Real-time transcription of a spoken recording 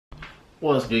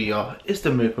What's good, y'all? It's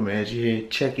the Miracle Manager here,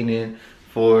 checking in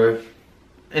for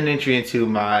an entry into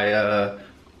my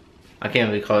I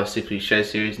can't really call it 6-week shred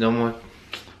series no more.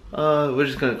 We're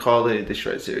just gonna call it the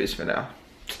shred series for now.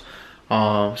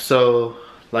 So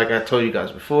like I told you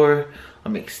guys before,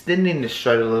 I'm extending the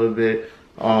shred a little bit.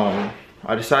 I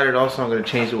decided also I'm gonna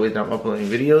change the way that I'm uploading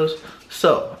videos.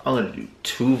 So I'm gonna do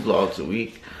 2 vlogs a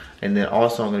week, and then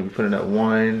also I'm gonna be putting up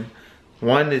one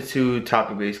to two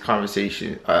topic-based topic-based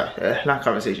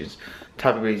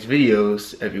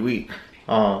videos every week,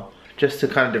 just to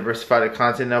kind of diversify the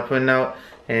content I'm putting out.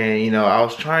 And you know, I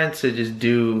was trying to just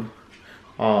do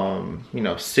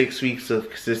 6 weeks of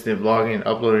consistent vlogging and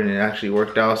uploading, and it actually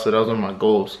worked out. So that was one of my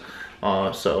goals.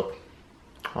 I'm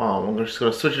just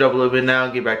gonna switch it up a little bit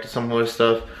now, get back to some more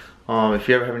stuff. If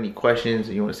you ever have any questions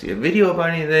and you want to see a video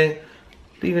about anything,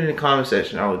 leave it in the comment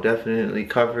section. I will definitely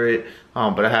cover it.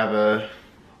 But I have a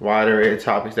wide array of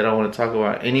topics that I want to talk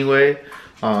about anyway.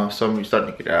 So I'm gonna be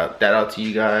starting to get that out to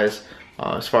you guys.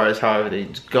 As far as how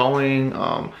everything's going,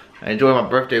 I enjoyed my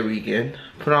birthday weekend.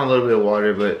 Put on a little bit of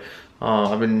water, but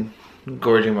I've been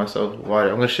gorging myself with water.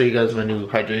 I'm gonna show you guys my new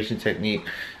hydration technique,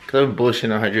 because I've been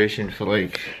bullshitting on hydration for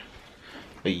like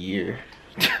a year.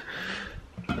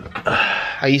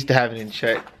 I used to have it in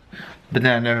check, but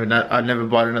then I never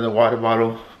bought another water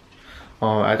bottle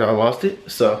after I lost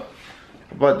it. So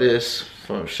I bought this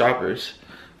from Shoppers,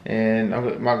 and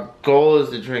my goal is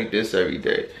to drink this every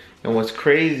day. And what's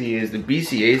crazy is the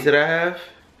BCAAs that I have,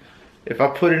 if I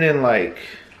put it in like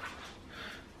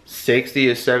 60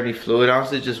 or 70 fluid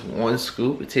ounces, just 1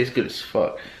 scoop, it tastes good as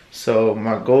fuck. So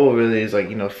my goal really is, like,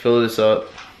 you know, fill this up,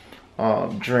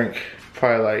 drink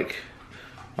probably like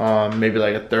maybe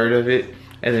like a third of it,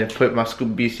 and then put my scoop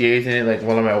BCAAs in it, like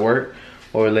while I'm at work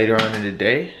or later on in the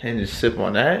day, and just sip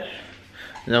on that,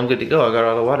 and I'm good to go. I got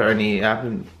all the water I need.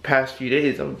 After the past few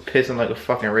days, I'm pissing like a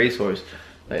fucking racehorse,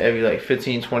 like every like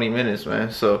 15-20 minutes, man.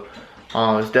 So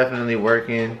it's definitely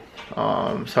working.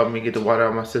 It's helping me get the water out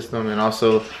of my system, and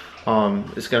also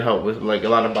it's gonna help with like a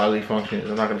lot of bodily functions.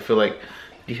 I'm not gonna feel like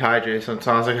dehydrated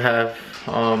sometimes like I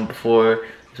have before,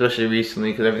 especially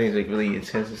recently, because everything's like really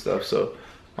intense and stuff. So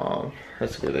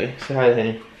that's a good day. Say hi to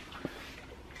Henry.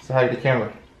 Say hi to the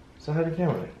camera. Say hi to the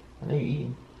camera. I know you're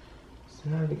eating. Say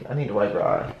hi to I need to wipe her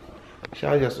eye. She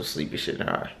always got some sleepy shit in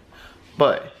her eye.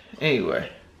 But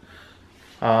anyway,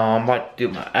 I'm about to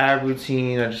do my ab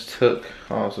routine. I just took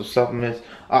some supplements.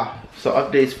 So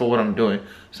updates for what I'm doing.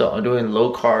 So I'm doing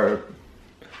low carb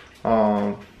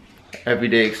every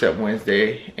day except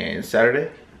Wednesday and Saturday.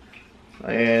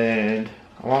 And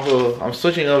I'm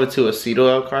switching over to acetyl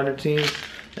L-carnitine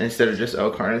instead of just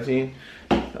L-carnitine.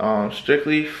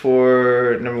 Strictly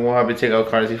for, number one, I've been taking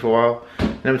L-carnitine for a while.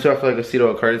 Number two, I feel like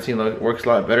acetyl L-carnitine works a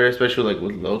lot better, especially like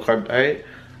with low carb diet,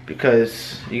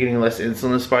 because you're getting less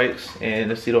insulin spikes,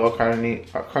 and acetyl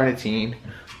L-carnitine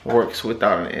works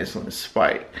without an insulin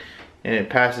spike, and it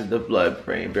passes the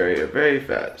blood-brain barrier very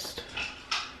fast,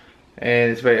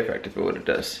 and it's very effective for what it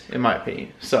does, in my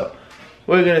opinion. So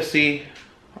we're gonna see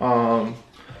how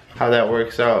that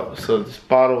works out. So this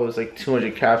bottle is like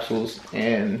 200 capsules,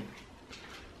 and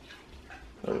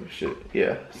oh shit,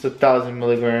 yeah, it's 1,000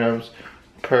 milligrams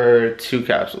per 2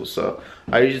 capsules. So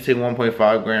I usually take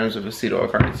 1.5 grams of acetyl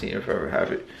L-carnitine if I ever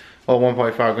have it, or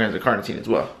 1.5 grams of carnitine as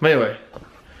well. But anyway,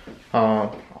 I'm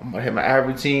gonna hit my ab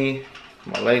routine.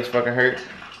 My legs fucking hurt,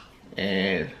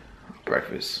 and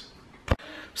breakfast.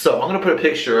 So I'm gonna put a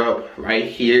picture up right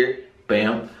here.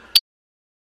 Bam.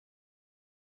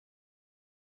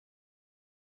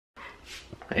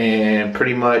 And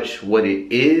pretty much what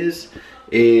it is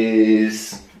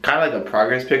kind of like a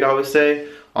progress pic, I would say.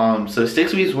 So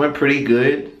 6 weeks went pretty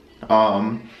good.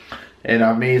 And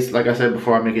I made, like I said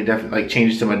before, I make it definitely like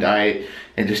changes to my diet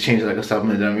and just changes like a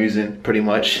supplement that I'm using pretty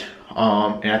much.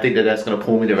 And I think that that's gonna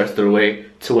pull me the rest of the way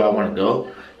to where I want to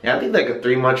go. And I think like a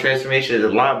 3-month transformation is a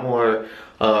lot more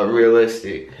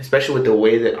realistic, especially with the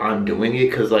way that I'm doing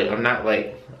it. Cause like I'm not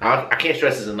like, I can't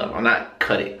stress this enough, I'm not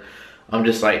cutting. I'm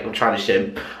just trying to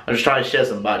shed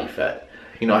some body fat.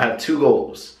 You know, I have 2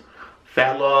 goals: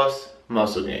 fat loss,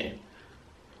 muscle gain.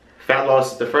 Fat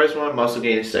loss is the first one, muscle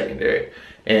gain is secondary.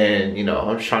 And you know,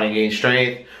 I'm just trying to gain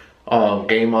strength,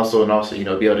 gain muscle, and also, you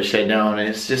know, be able to shed down. And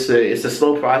it's just it's a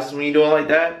slow process when you're doing like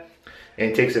that.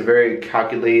 And it takes a very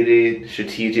calculated,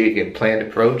 strategic, and planned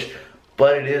approach,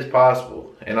 but it is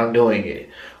possible, and I'm doing it.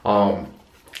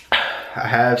 I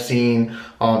have seen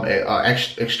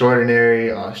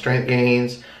extraordinary strength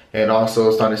gains, and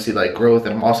also starting to see like growth,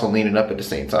 and I'm also leaning up at the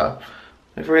same time.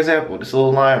 Like for example, this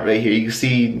little line right here, you can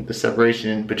see the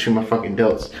separation between my fucking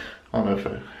delts. I don't know if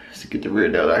I get the rear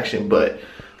delt action, but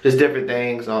just different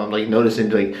things, like noticing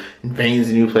like veins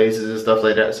in new places and stuff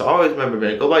like that. So always remember,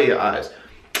 man, go by your eyes.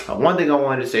 One thing I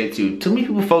wanted to say too many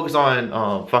people focus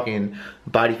on fucking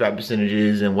body fat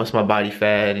percentages and what's my body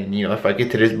fat, and you know, if I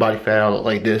get to this body fat I'll look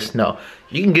like this. No,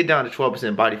 you can get down to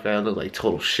 12% body fat and look like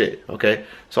total shit, okay?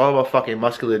 It's all about fucking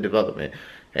muscular development.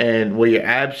 And what your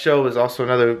abs show is also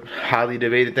another highly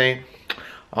debated thing,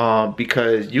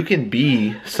 because you can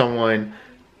be someone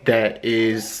that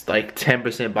is like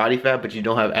 10% body fat but you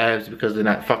don't have abs because they're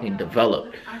not fucking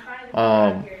developed.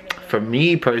 For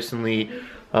me personally,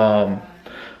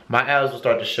 my abs will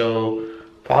start to show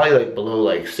probably like below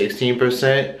like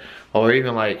 16%, or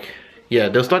even like, yeah,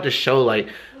 they'll start to show like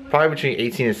probably between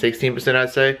 18 and 16%, I'd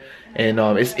say. And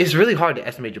it's really hard to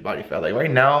estimate your body fat. Like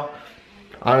right now,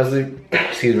 honestly,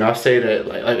 excuse me, I'll say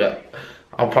that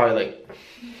I'm probably like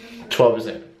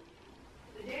 12%,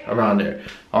 around there.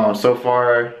 So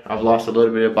far I've lost a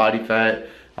little bit of body fat.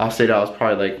 I'll say that I was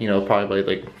probably like, you know, probably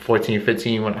like 14,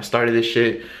 15 when I started this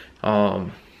shit.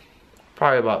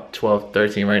 Probably about 12,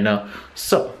 13 right now.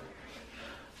 So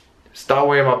stop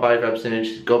worrying about body fat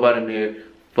percentage. Go by the mirror.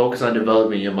 Focus on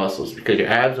developing your muscles, because your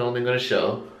abs are only gonna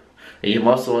show and your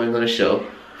muscle only gonna show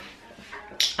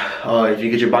if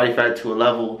you get your body fat to a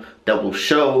level that will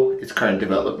show its current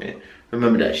development.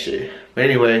 Remember that shit. But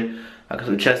anyway, I got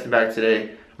some chest and back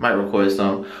today. Might record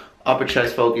some upper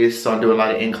chest focus, so I'm doing a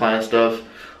lot of incline stuff.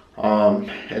 And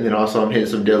then also I'm hitting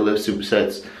some deadlift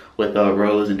supersets with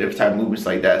rows and different type of movements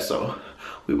like that. So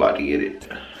we about to get it.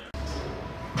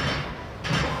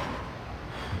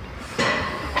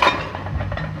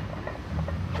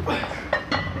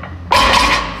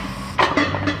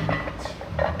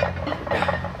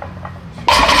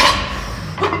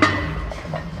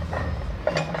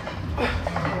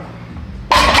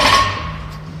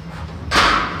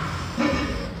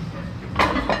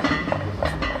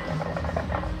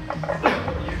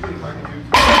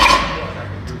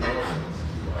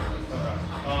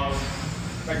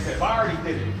 Like I said, if I already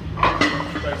did it,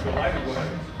 that's what I would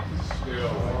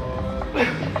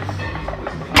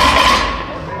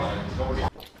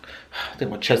I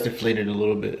think my chest inflated a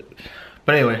little bit.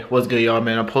 But anyway, what's good, y'all,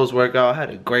 man? I'm post-workout. I had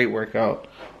a great workout.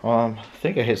 I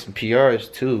think I hit some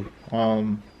PRs too.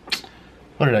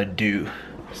 What did I do?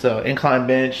 So incline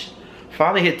bench.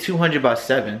 Finally hit 200 by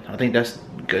 7. I think that's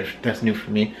good. That's new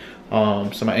for me.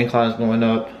 So my incline is going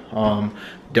up.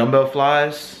 Dumbbell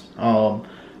flies.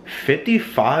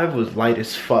 55 was light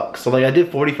as fuck. So like I did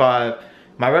 45.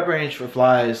 My rep range for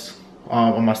flies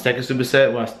on my second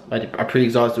superset when I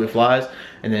pre-exhausted with flies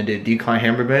and then did decline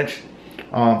hammer bench.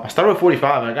 I started with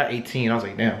 45 and I got 18. I was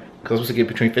like, damn, because I was supposed to get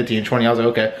between 50 and 20. I was like,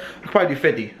 okay, I could probably do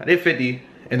 50. I did 50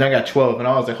 and then I got 12 and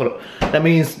I was like, hold up. That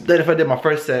means that if I did my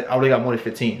first set, I would have got more than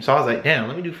 15. So I was like, damn,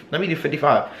 let me do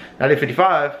 55. And I did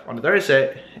 55 on the third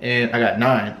set and I got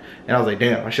 9. And I was like,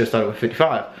 damn, I should have started with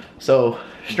 55. So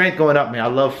strength going up, man. I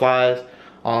love flies.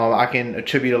 I can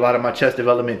attribute a lot of my chest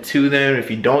development to them. If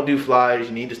you don't do flies,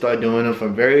 you need to start doing them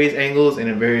from various angles and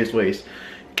in various ways.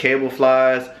 Cable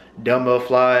flies, dumbbell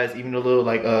flies, even the little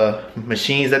like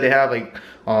machines that they have, like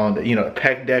you know, the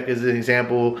pec deck is an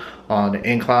example, on the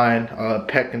incline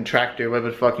pec contractor, whatever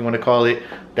the fuck you want to call it,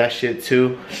 that shit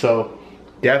too. So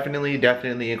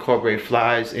definitely incorporate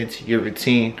flies into your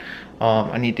routine.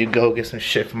 I need to go get some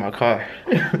shit for my car.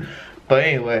 But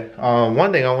anyway,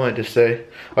 one thing I wanted to say,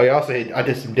 oh yeah, also I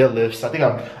did some deadlifts. I think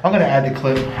I'm gonna add the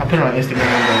clip. I put it on Instagram,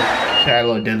 but add a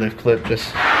little deadlift clip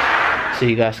just so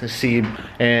you guys can see.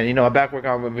 And you know, my back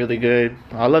workout went really good.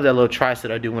 I love that little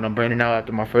tricep I do when I'm burning out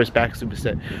after my first back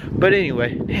superset. But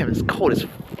anyway, damn, it's cold as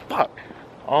fuck.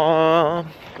 What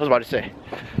was I about to say?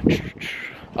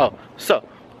 Oh, so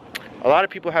a lot of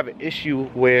people have an issue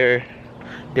where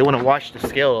they want to watch the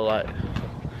scale a lot.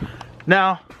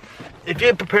 Now, if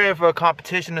you're preparing for a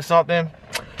competition or something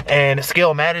and the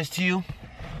scale matters to you,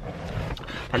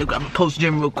 I look at my post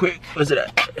gym real quick. Where's it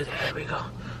at? There we go.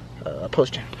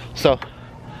 Post gym. So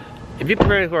if you're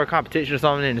preparing for a competition or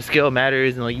something and the scale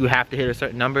matters and like you have to hit a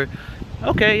certain number,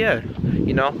 okay, yeah,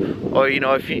 you know, or you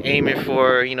know, if you're aiming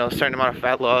for, you know, a certain amount of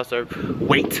fat loss or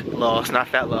weight loss, not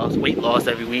fat loss, weight loss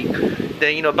every week,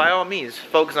 then you know, by all means,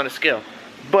 focus on the scale.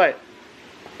 But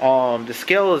the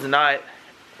scale is not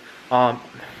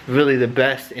really the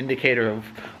best indicator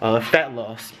of fat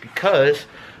loss, because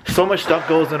so much stuff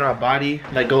goes in our body,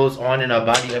 that goes on in our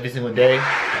body every single day,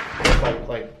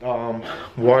 like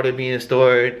water being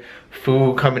stored,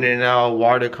 food coming in and out,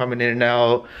 water coming in and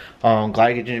out,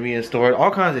 glycogen being stored, all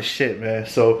kinds of shit, man.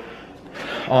 So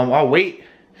our weight,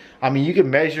 I mean, you can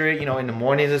measure it, you know, in the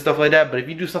mornings and stuff like that, but if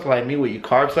you do something like me with your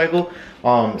carb cycle,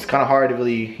 it's kind of hard to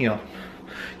really,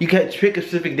 you you can pick a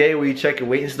specific day where you check your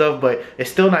weight and stuff, but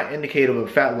it's still not indicative of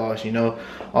fat loss, you know.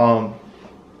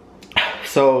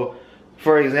 So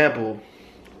for example,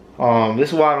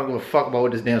 this is why I don't give a fuck about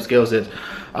what this damn scale says.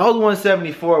 I was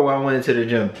 174 when I went into the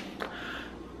gym.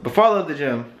 Before I left the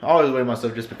gym, I always weigh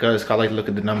myself just because I like to look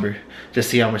at the number,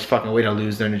 just see how much fucking weight I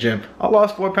lose during the gym. I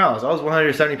lost 4 pounds. I was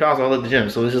 170 pounds when I left the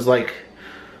gym. So it's just like,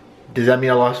 does that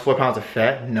mean I lost 4 pounds of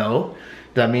fat? No.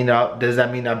 Does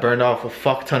that mean I burned off a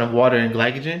fuck ton of water and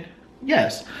glycogen?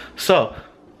 Yes. So,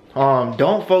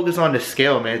 don't focus on the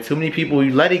scale, man. Too many people,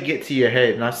 you let it get to your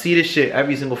head. And I see this shit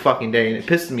every single fucking day and it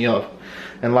pisses me off.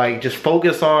 And like, just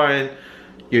focus on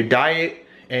your diet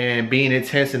and being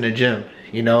intense in the gym,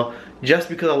 you know? Just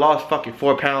because I lost fucking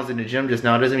 4 pounds in the gym just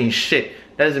now doesn't mean shit.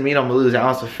 That doesn't mean I'm gonna lose an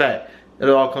ounce of fat. It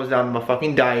all comes down to my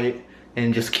fucking diet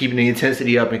and just keeping the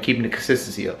intensity up and keeping the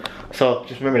consistency up. So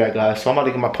just remember that, guys. So I'm about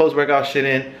to get my post-workout shit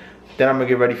in. Then I'm gonna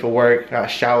get ready for work. I gotta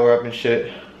shower up and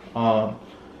shit. And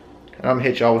I'm gonna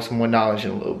hit y'all with some more knowledge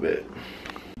in a little bit.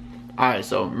 Alright,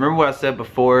 so remember what I said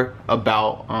before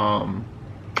about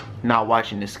not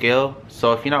watching the scale?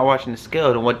 So if you're not watching the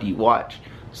scale, then what do you watch?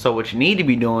 So what you need to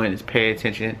be doing is pay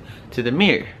attention to the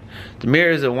mirror. The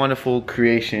mirror is a wonderful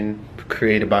creation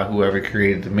created by whoever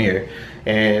created the mirror.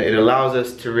 And it allows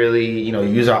us to really, you know,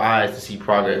 use our eyes to see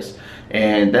progress.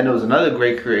 And then there was another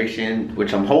great creation,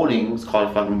 which I'm holding. It's called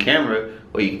a fucking camera,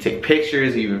 where you can take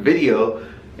pictures, even video,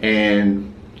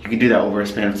 and you can do that over a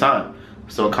span of time.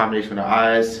 So a combination of our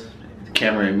eyes, the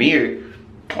camera and mirror,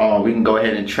 we can go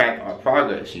ahead and track our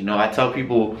progress. You know, I tell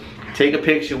people, take a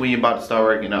picture when you're about to start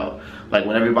working out. Like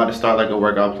whenever you're about to start like a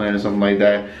workout plan or something like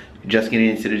that, just getting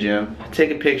into the gym, take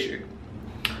a picture.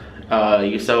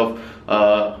 Yourself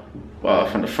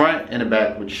from the front and the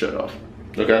back with your shirt off,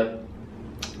 okay?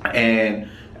 And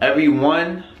every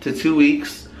 1 to 2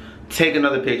 weeks, take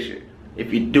another picture.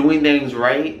 If you're doing things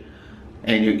right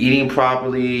and you're eating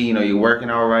properly, you know, you're working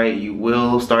all right, you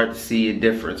will start to see a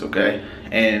difference, okay?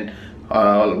 And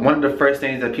one of the first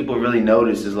things that people really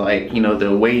notice is like, you know,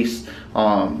 their waist,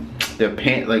 their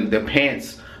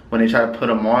pants when they try to put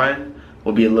them on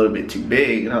will be a little bit too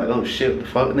big. You know, like, oh shit, what the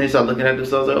fuck? And they start looking at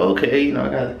themselves like, okay, you know, I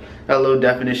got a little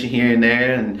definition here and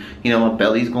there, and you know, my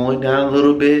belly's going down a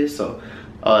little bit. So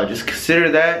just consider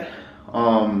that,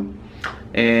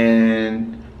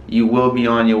 and you will be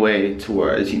on your way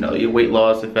towards, you know, your weight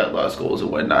loss and fat loss goals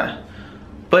and whatnot.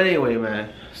 But anyway, man,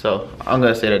 so I'm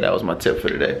gonna say that was my tip for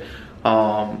today.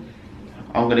 I'm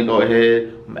gonna go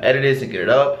ahead, I'm gonna edit this and get it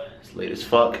up. It's late as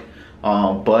fuck,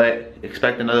 but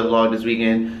expect another vlog this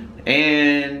weekend,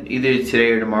 and either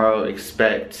today or tomorrow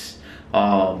expect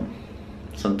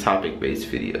some topic-based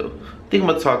video. I think I'm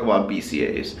gonna talk about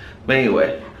BCAs. But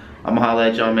anyway, I'm gonna holla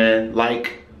at y'all, man.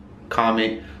 Like,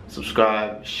 comment,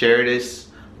 subscribe, share this.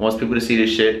 I want people to see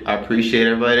this shit. I appreciate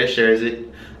everybody that shares it,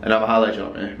 and I'm gonna holla at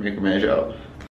y'all, man. Make a man out.